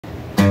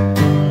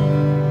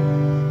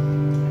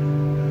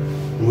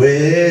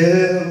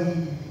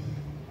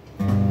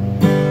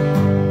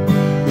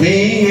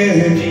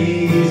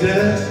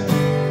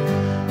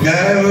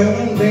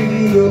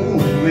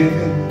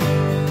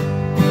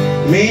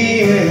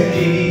and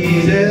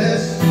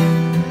Jesus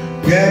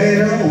got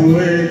it all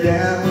worked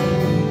out.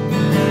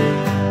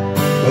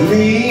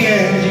 Me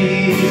and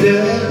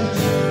Jesus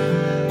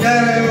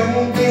got our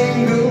own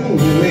thing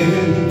going.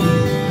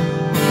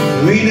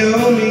 We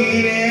don't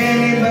need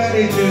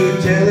anybody to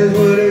tell us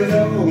what it's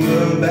all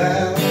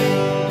about.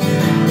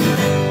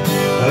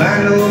 Well, I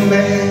know a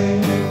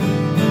man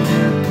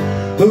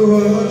who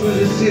once was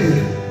a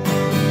sinner,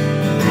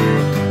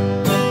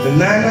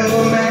 and I know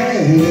a man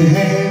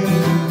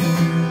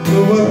who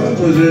once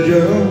was a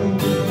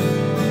drunk,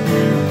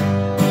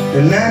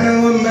 and I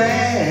know a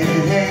man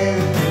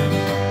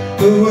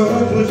who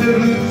once was a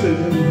loser.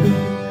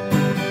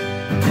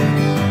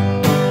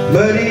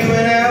 But he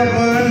went out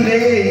one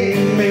day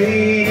and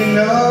made an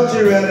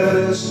altar out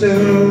of a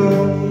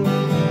stone.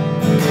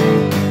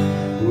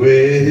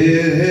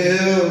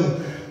 Well,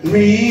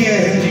 me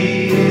and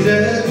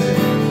Jesus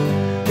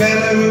got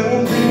our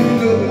own thing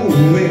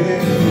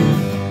going.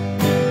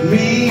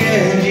 Me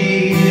and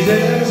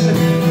Jesus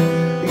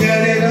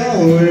got it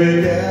all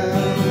worked out.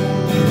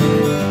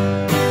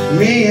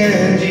 Me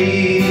and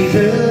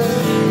Jesus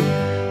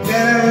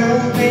got our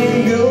own thing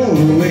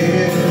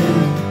going.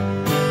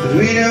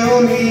 We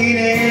don't need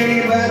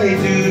anybody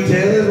to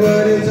tell us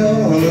what it's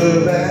all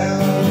about.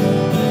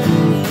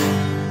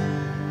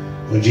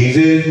 Well,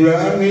 Jesus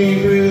brought me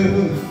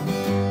through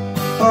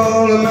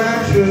all of my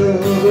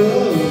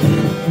trouble.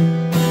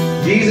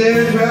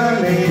 Jesus brought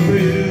me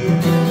through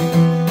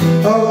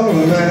all of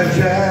my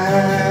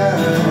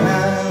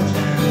trials.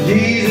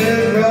 Jesus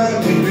brought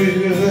me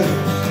through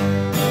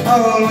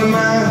all of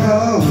my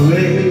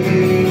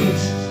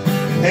heartaches.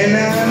 And I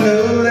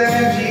know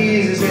that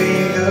Jesus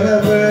ain't gonna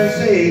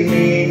forsake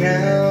me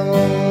now.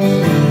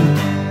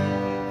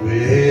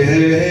 Well,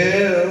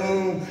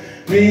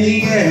 me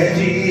and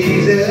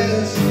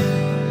Jesus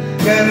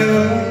got our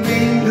own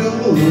thing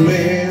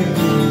going.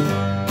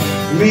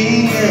 Me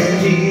and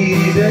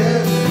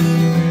Jesus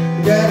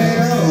got it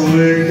all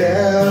worked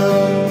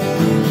out.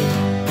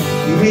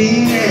 Me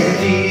and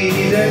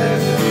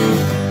Jesus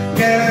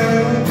got our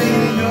own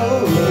thing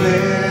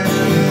going.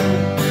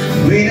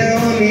 We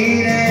don't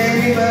need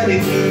anybody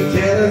to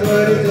tell us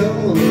what it's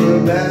all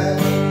about.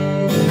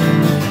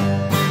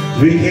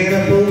 We can't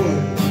afford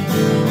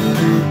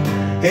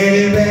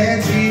any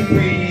fancy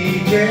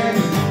preaching.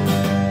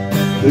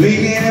 We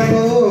can't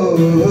afford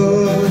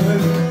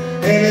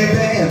any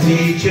fancy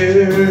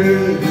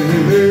church.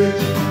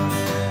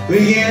 We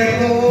can't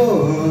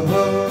afford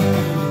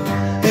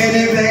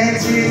any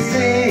fancy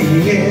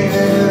singing.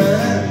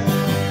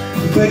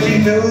 But you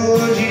know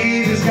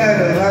Jesus got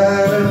a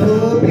lot of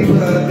poor people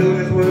doing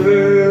His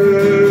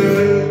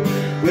word.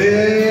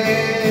 Well,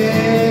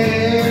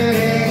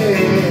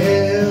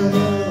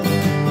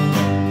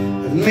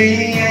 me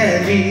and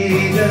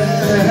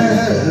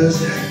Jesus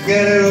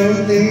got our own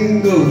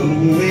thing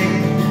going.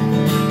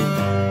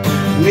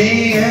 Me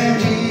and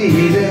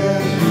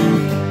Jesus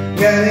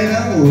got it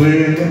all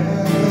worked out.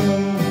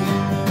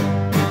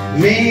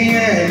 Me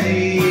and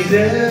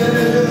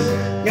Jesus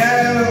got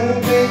our own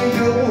thing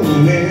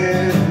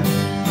going.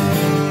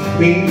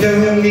 We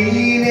don't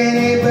need